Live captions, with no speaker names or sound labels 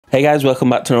Hey guys, welcome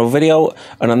back to another video,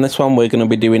 and on this one we're going to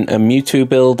be doing a Mewtwo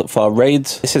build for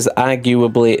raids. This is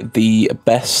arguably the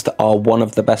best or one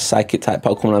of the best Psychic type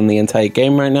Pokemon in the entire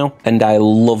game right now, and I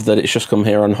love that it's just come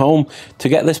here on home. To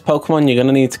get this Pokemon you're going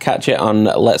to need to catch it on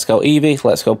Let's Go Eevee,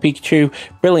 Let's Go Pikachu,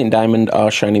 Brilliant Diamond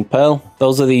or Shining Pearl.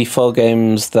 Those are the 4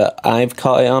 games that I've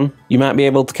caught it on. You might be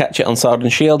able to catch it on Sword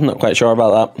and Shield, not quite sure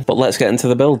about that, but let's get into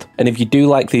the build. And if you do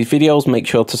like these videos, make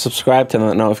sure to subscribe to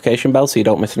that notification bell so you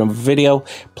don't miss another video.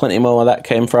 Plenty more where that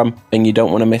came from, and you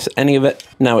don't want to miss any of it.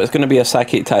 Now, it's going to be a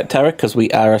Psychic type Tera, because we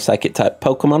are a Psychic type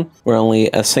Pokemon. We're only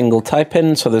a single type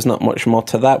in, so there's not much more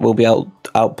to that. We'll be able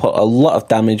to output a lot of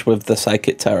damage with the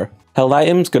Psychic Tera. Held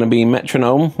item is going to be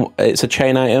Metronome. It's a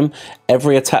chain item.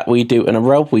 Every attack we do in a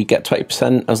row, we get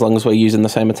 20% as long as we're using the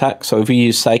same attack. So if we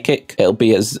use Psychic, it'll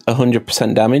be at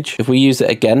 100% damage. If we use it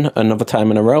again another time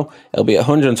in a row, it'll be at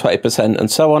 120% and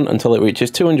so on until it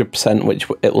reaches 200%, which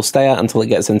it will stay at until it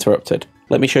gets interrupted.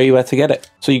 Let me show you where to get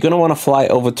it. So you're going to want to fly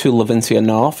over to Levincia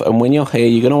North, and when you're here,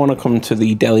 you're going to want to come to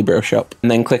the Daily Bro shop, and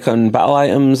then click on Battle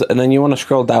Items, and then you want to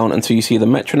scroll down until you see the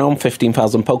Metronome,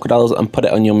 15,000 Pokedollars, and put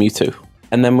it on your Mewtwo.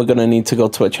 And then we're going to need to go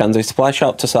to a Chansey supply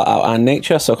shop to sort out our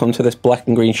nature. So come to this black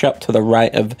and green shop to the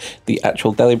right of the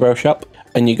actual Daily Bro shop.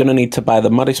 And you're going to need to buy the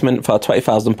Modisment for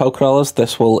 20,000 Pokedollars.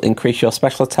 This will increase your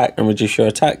special attack and reduce your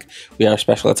attack. We are a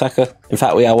special attacker. In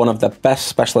fact, we are one of the best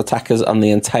special attackers on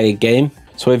the entire game.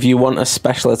 So if you want a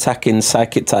special attacking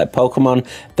Psychic type Pokemon,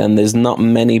 then there's not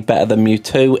many better than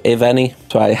Mewtwo, if any.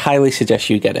 So I highly suggest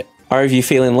you get it. Or if you're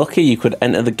feeling lucky, you could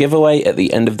enter the giveaway at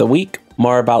the end of the week.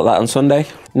 More about that on Sunday.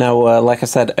 Now, like I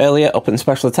said earlier, up in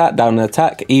Special Attack, down in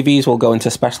Attack, EVs will go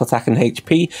into Special Attack and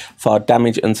HP for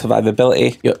damage and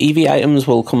survivability. Your EV items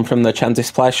will come from the Chansey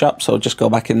supply shop, so just go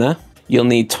back in there. You'll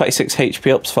need 26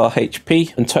 HP ups for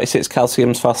HP and 26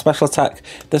 calciums for special attack.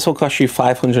 This will cost you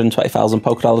 520,000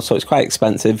 Pokedollars, so it's quite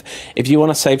expensive. If you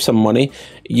want to save some money,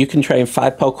 you can train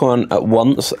 5 Pokemon at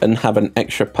once and have an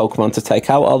extra Pokemon to take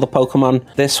out all the Pokemon.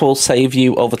 This will save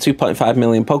you over 2.5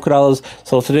 million Pokedollars.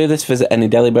 So to do this, visit any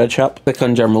Daily Bird shop, click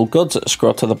on General Goods,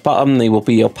 scroll to the bottom, they will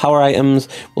be your power items.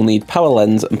 We'll need Power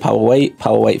Lens and Power Weight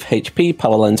for HP,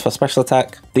 Power Lens for special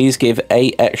attack. These give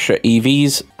 8 extra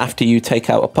EVs after you take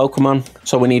out a Pokemon.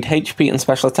 So we need HP and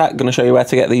special attack. I'm going to show you where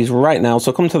to get these right now.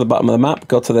 So come to the bottom of the map,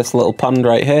 go to this little pond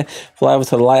right here, fly over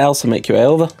to the lighthouse and make your way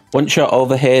over. Once you're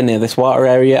over here near this water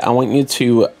area, I want you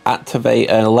to activate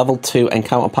a level 2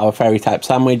 encounter power fairy type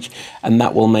sandwich, and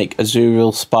that will make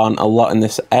Azurill spawn a lot in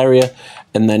this area,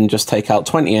 and then just take out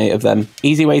 28 of them.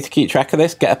 Easy way to keep track of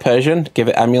this: get a Persian, give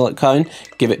it Amulet Coin,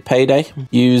 give it Payday.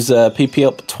 Use PP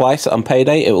up twice on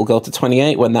Payday, it will go to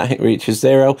 28. When that hit reaches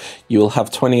 0, you will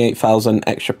have 28,000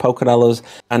 extra Pokedollars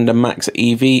and a max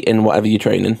EV in whatever you're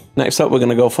training. Next up, we're going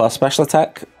to go for special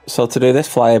attack. So to do this,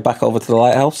 fly back over to the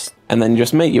lighthouse, and then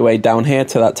just make your way down here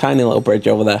to that tiny little bridge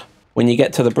over there. When you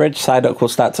get to the bridge, Psyduck will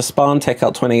start to spawn. Take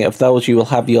out 28 of those, you will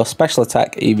have your special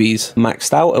attack EVs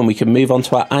maxed out, and we can move on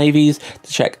to our IVs.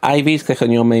 To check IVs, click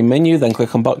on your main menu, then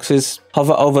click on boxes.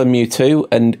 Hover over Mewtwo,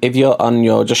 and if you're on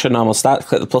your normal stats,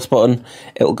 click the plus button.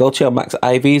 It will go to your max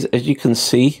IVs. As you can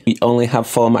see, we only have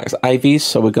 4 max IVs,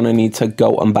 so we're going to need to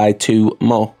go and buy 2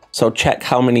 more. So check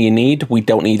how many you need. We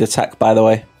don't need attack, by the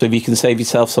way. So if you can save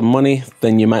yourself some money,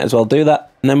 then you might as well do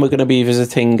that. And then we're going to be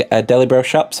visiting a Daily Bro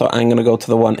shop, so I'm going to go to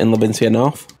the one in Levincia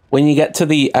North. When you get to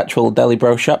the actual Daily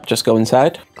Bro shop, just go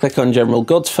inside. Click on General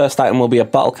Goods. First item will be a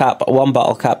bottle cap. 1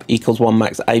 bottle cap equals 1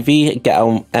 max IV. Get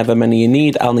however many you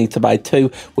need. I'll need to buy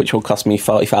 2, which will cost me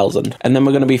 40,000. And then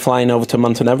we're going to be flying over to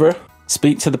Montenegro.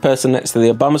 Speak to the person next to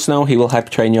the Abomasnow. He will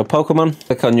hyper train your Pokemon.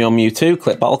 Click on your Mewtwo.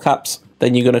 Click bottle caps.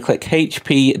 Then you're going to click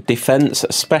HP, Defense,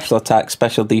 Special Attack,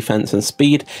 Special Defense, and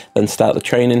Speed. Then start the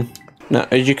training. Now,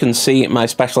 as you can see, my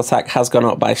special attack has gone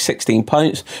up by 16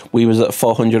 points. We was at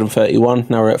 431,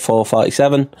 now we're at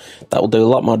 447. That will do a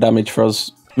lot more damage for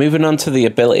us. Moving on to the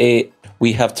ability,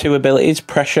 we have 2 abilities.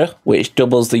 Pressure, which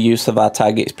doubles the use of our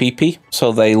target's PP,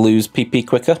 so they lose PP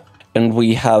quicker. And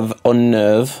we have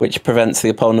Unnerve, which prevents the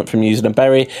opponent from using a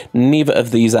berry. Neither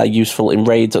of these are useful in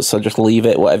raids, so just leave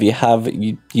it. Whatever you have,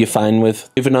 you're fine with.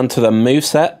 Moving on to the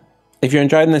moveset. If you're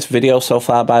enjoying this video so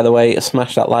far, by the way,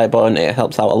 smash that like button. It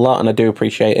helps out a lot, and I do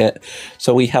appreciate it.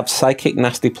 So we have Psychic,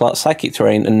 Nasty Plot, Psychic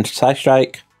Terrain, and Psy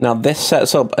Strike. Now, this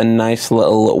sets up a nice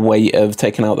little way of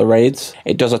taking out the raids.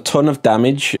 It does a ton of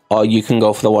damage, or you can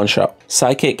go for the one-shot.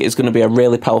 Psychic is going to be a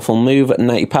really powerful move.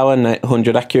 90 power,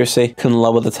 100 accuracy, can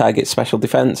lower the target's special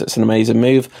defense. It's an amazing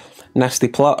move. Nasty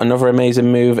Plot, another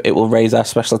amazing move. It will raise our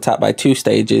special attack by 2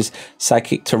 stages.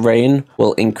 Psychic Terrain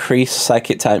will increase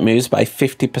Psychic type moves by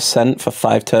 50% for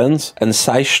 5 turns. And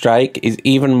Psy Strike is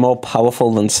even more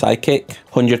powerful than Psychic.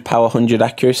 100 power, 100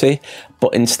 accuracy.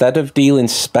 but instead of dealing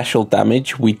special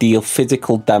damage, we deal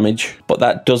physical damage. But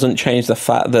that doesn't change the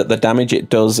fact that the damage it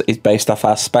does is based off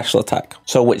our special attack.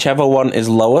 So whichever one is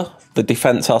lower, the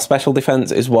defense or special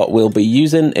defense is what we'll be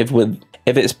using.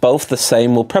 If it's both the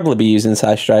same, we'll probably be using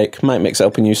Psy Strike. Might mix it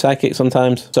up and use Psychic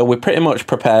sometimes. So we're pretty much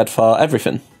prepared for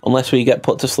everything, unless we get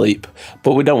put to sleep.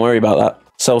 But we don't worry about that.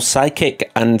 So Psychic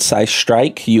and Psy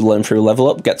Strike, you learn through level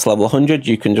up, gets level 100,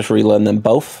 you can just relearn them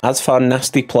both. As for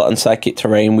Nasty Plot and Psychic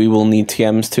Terrain, we will need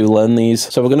TMs to learn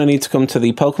these. So we're going to need to come to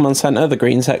the Pokemon Center, the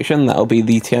green section, that'll be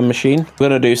the TM machine. We're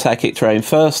going to do Psychic Terrain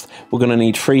first. We're going to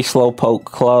need 3 Slowpoke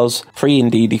Claws, 3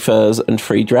 Indeedee Furs, and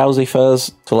 3 Drowsy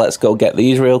Furs. So let's go get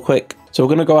these real quick. So we're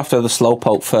going to go after the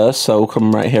Slowpoke first, so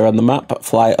come right here on the map,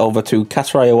 fly over to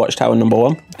Casseroya Watchtower number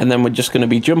 1, and then we're just going to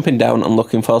be jumping down and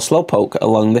looking for Slowpoke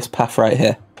along this path right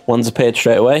here. One's appeared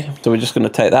straight away, so we're just going to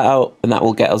take that out, and that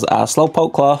will get us our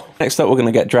Slowpoke Claw. Next up, we're going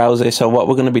to get Drowsy, so what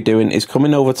we're going to be doing is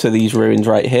coming over to these ruins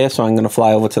right here, so I'm going to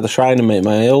fly over to the shrine and make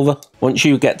my way over. Once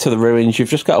you get to the ruins, you've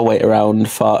just got to wait around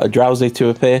for a Drowsy to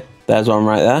appear. There's one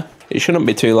right there. It shouldn't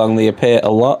be too long, they appear a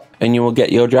lot, and you will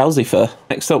get your Drowsy Fur.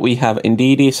 Next up we have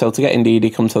Indeedee, so to get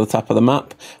Indeedee, come to the top of the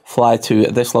map, fly to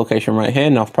this location right here,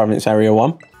 North Province Area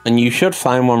 1, and you should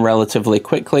find one relatively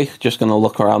quickly. Just going to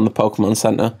look around the Pokemon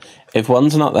Center. If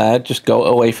one's not there, just go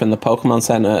away from the Pokemon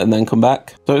Center and then come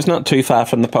back. So it's not too far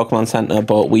from the Pokemon Center,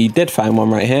 but we did find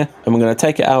one right here, and we're going to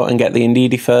take it out and get the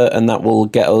Indeedee Fur, and that will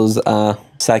get us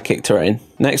Psychic Terrain.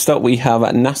 Next up we have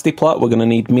a Nasty Plot. We're going to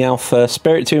need Meowth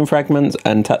Spiritomb Fragments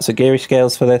and Tatsugiri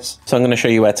Scales for this. So I'm going to show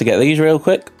you where to get these real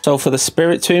quick. So for the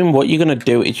Spiritomb, what you're going to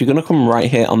do is you're going to come right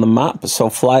here on the map. So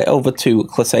fly over to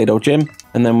Clisado Gym,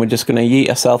 and then we're just going to yeet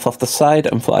yourself off the side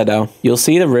and fly down. You'll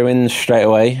see the ruins straight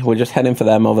away. We're just heading for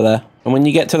them over there. And when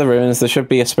you get to the ruins, there should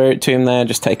be a Spiritomb there.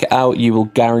 Just take it out. You will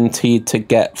guaranteed to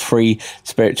get 3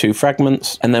 Spiritomb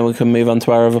Fragments. And then we can move on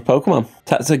to our other Pokemon.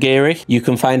 Tatsugiri, you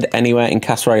can find anywhere in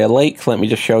Casseroya Lake. Let me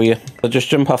just show you. So just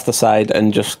jump off the side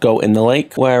and just go in the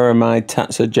lake. Where are my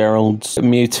Tatsugeralds?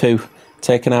 Mewtwo.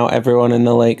 Taking out everyone in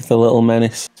the lake, the little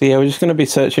menace. So yeah, we're just going to be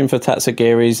searching for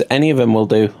Tatsugiris. Any of them will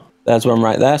do. There's one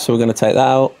right there, so we're going to take that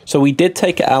out. So we did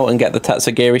take it out and get the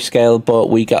Tatsugiri scale, but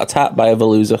we got attacked by a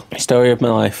Veluza. Story of my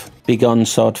life. Be gone,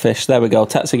 swordfish. There we go,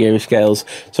 Tatsugiri scales.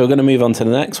 So we're going to move on to the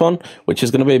next one, which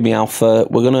is going to be Meowth.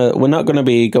 We're not going to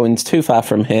be going too far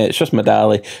from here. It's just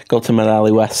Medali. Go to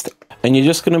Medali West. And you're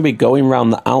just going to be going around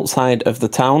the outside of the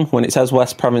town. When it says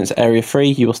West Province Area 3,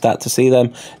 you will start to see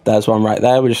them. There's one right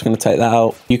there. We're just going to take that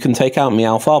out. You can take out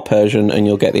Meowth or Persian and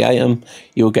you'll get the item.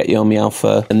 You'll get your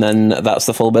Meowth, and then that's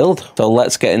the full build. So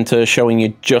let's get into showing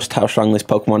you just how strong this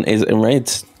Pokemon is in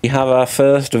raids. We have our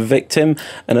first victim,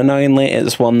 and annoyingly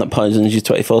it's one that poisons you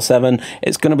 24/7.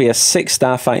 It's going to be a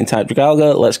 6-star fighting type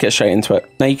Dragalga. Let's get straight into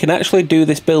it. Now you can actually do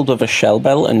this build with a Shell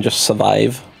Bell and just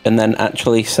survive, and then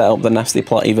actually set up the Nasty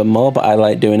Plot even more, but I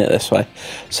like doing it this way.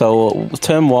 So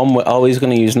turn 1, we're always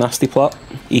going to use Nasty Plot.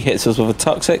 He hits us with a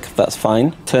Toxic, that's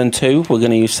fine. Turn 2, we're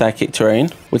going to use Psychic Terrain.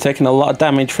 We're taking a lot of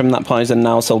damage from that poison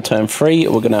now, so turn 3,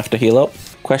 we're going to have to heal up.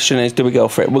 Question is, do we go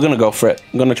for it? We're going to go for it.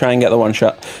 I'm going to try and get the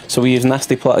one-shot. So we use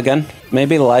Nasty Plot again.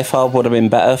 Maybe Life Orb would have been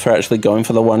better for actually going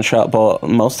for the one-shot, but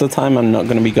most of the time I'm not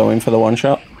going to be going for the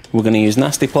one-shot. We're going to use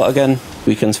Nasty Plot again.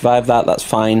 We can survive that, that's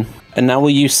fine. And now we'll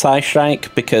use Psy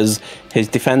Strike because his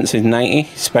defense is 90,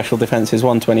 special defense is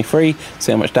 123.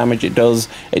 See how much damage it does.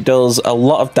 It does a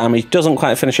lot of damage, doesn't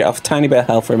quite finish it off, tiny bit of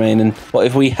health remaining. But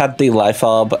if we had the Life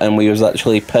Orb and we was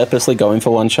actually purposely going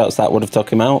for one-shots, that would have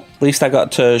took him out. At least I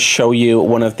got to show you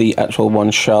one of the actual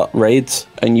one-shot raids,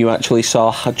 and you actually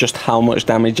saw just how much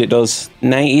damage it does.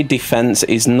 90 defense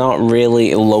is not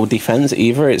really low defense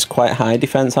either, it's quite high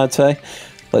defense, I'd say.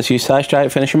 Let's use Psy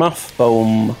Strike, finish him off.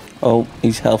 Boom. Oh,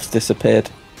 his health's disappeared.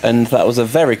 And that was a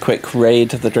very quick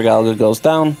raid. The Dragalga goes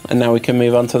down, and now we can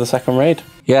move on to the second raid.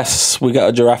 Yes, we got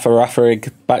a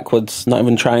Giraffararig backwards, not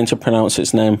even trying to pronounce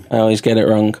its name. I always get it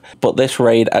wrong. But this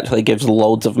raid actually gives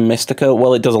loads of Mystica.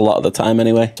 Well, it does a lot of the time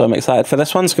anyway. So I'm excited for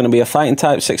this one. It's going to be a fighting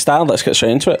type 6-star. Let's get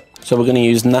straight into it. So we're going to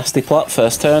use Nasty Plot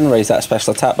first turn, raise that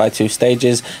special attack by 2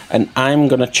 stages, and I'm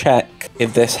going to check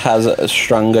if this has a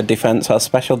stronger defense or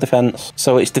special defense.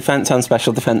 So its defense and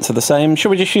special defense are the same. Should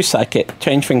we just use Psychic?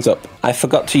 Change things up. I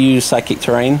forgot to use Psychic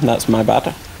Terrain. That's my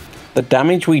bad. The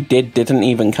damage we didn't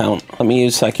even count. Let me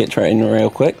use Psychic Terrain real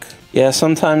quick. Yeah,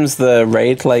 sometimes the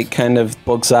raid kind of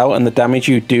bugs out and the damage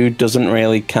you do doesn't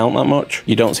really count that much.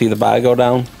 You don't see the bar go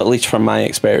down, at least from my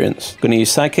experience. Gonna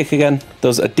use Psychic again.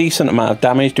 Does a decent amount of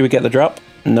damage. Do we get the drop?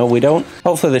 No, we don't.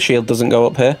 Hopefully the shield doesn't go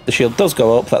up here. The shield does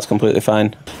go up, that's completely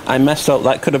fine. I messed up,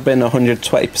 that could have been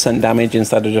 120% damage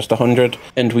instead of just 100,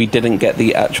 and we didn't get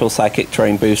the actual Psychic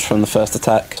Terrain boost from the first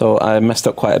attack, so I messed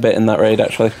up quite a bit in that raid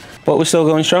actually. but we're still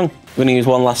going strong. We're going to use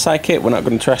one last Psychic. We're not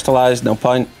going to Terrestrialize, no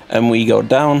point. And we go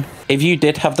down. If you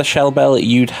did have the Shell Bell,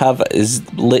 you'd have is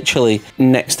literally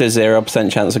next to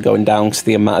 0% chance of going down because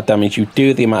the amount of damage you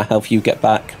do, the amount of health you get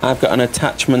back. I've got an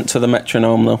attachment to the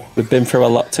metronome though. We've been through a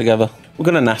lot together. We're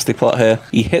going to nasty plot here.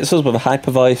 He hits us with a Hyper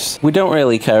Voice. We don't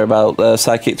really care about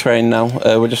Psychic Terrain now.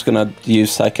 We're just going to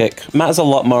use Psychic. Matters a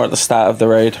lot more at the start of the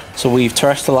raid. So we've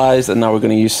Terrestrialized and now we're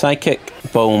going to use Psychic.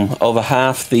 Boom. Over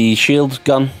half the shield's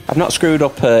gone. I've not screwed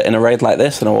up in a raid like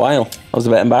this in a while. I was a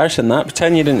bit embarrassing that.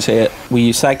 Pretend you didn't see it. We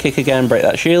use Psychic again, break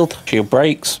that shield. Shield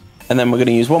breaks. And then we're going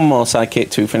to use one more Psychic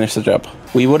to finish the job.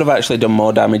 We would have actually done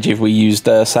more damage if we used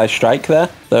Side Strike there.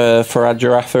 The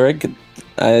Farajarathrig.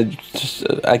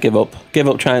 I give up. Give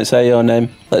up trying to say your name.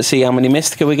 Let's see how many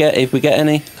Mystica we get, if we get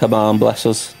any. Come on, bless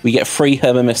us. We get 3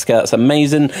 Herba Mystica. That's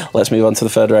amazing. Let's move on to the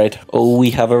third raid. Oh,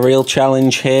 we have a real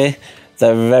challenge here.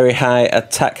 The very high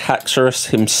attack Haxorus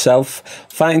himself.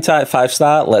 Fighting type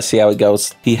 5-star. Let's see how it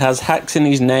goes. He has Hax in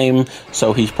his name,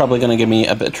 so he's probably going to give me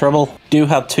a bit of trouble. Do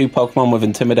have 2 Pokemon with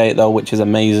Intimidate though, which is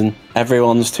amazing.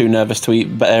 Everyone's too nervous to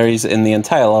eat berries in the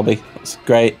entire lobby. That's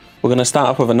great. We're going to start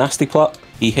off with a nasty plot.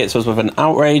 He hits us with an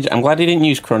Outrage. I'm glad he didn't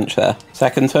use Crunch there.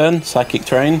 Second turn, Psychic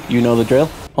Terrain. You know the drill.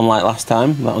 Unlike last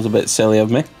time, that was a bit silly of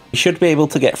me. He should be able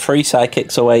to get 3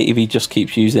 Psychics away if he just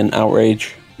keeps using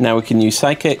Outrage. Now we can use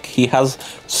Psychic. He has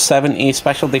 70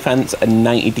 special defense and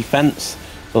 90 defense.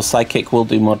 So Psychic will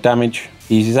do more damage.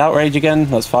 He uses Outrage again,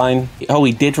 that's fine. Oh,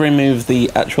 he did remove the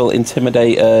actual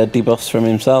Intimidate debuffs from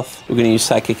himself. We're going to use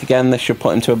Psychic again. This should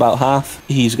put him to about half.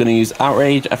 He's going to use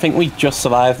Outrage. I think we just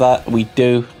survived that. We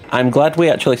do. I'm glad we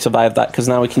actually survived that because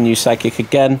now we can use Psychic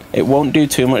again. It won't do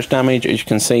too much damage, as you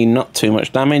can see, not too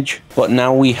much damage. But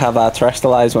now we have our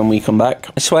Terrestrialize when we come back.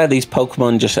 I swear these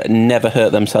Pokemon just never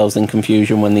hurt themselves in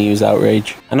confusion when they use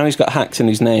Outrage. I know he's got Hax in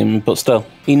his name, but still.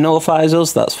 He nullifies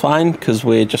us, that's fine, because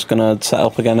we're just going to set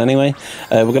up again anyway.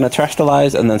 We're going to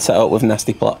Terrestrialize and then set up with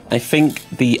Nasty Plot. I think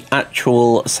the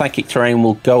actual Psychic Terrain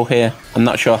will go here. I'm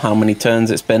not sure how many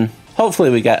turns it's been. Hopefully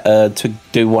we get to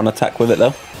do 1 attack with it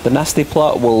though. The Nasty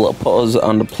Plot will put us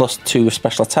on the +2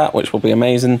 special attack, which will be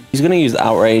amazing. He's going to use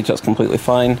Outrage, that's completely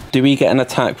fine. Do we get an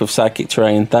attack with Psychic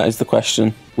Terrain? That is the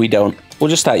question. We don't. We'll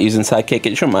just start using Psychic,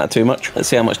 it shouldn't matter too much. Let's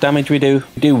see how much damage we do.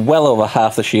 We do well over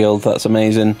half the shield, that's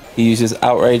amazing. He uses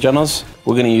Outrage on us.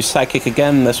 We're going to use Psychic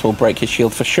again, this will break his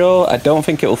shield for sure. I don't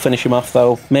think it will finish him off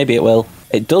though, maybe it will.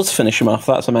 It does finish him off,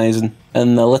 that's amazing.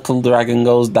 And the little dragon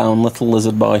goes down, little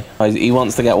lizard boy. He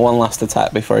wants to get 1 last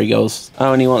attack before he goes.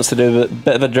 Oh, and he wants to do a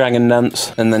bit of a dragon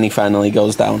dance, and then he finally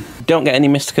goes down. Don't get any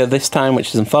Mystica this time, which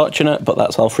is unfortunate, but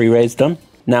that's all 3 raids done.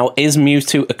 Now, is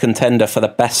Mewtwo a contender for the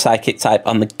best Psychic type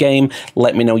on the game?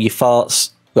 Let me know your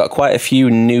thoughts. We've got quite a few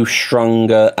new,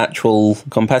 stronger, actual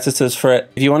competitors for it.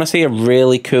 If you want to see a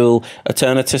really cool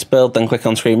Eternatus build, then click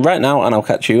on screen right now, and I'll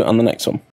catch you on the next one.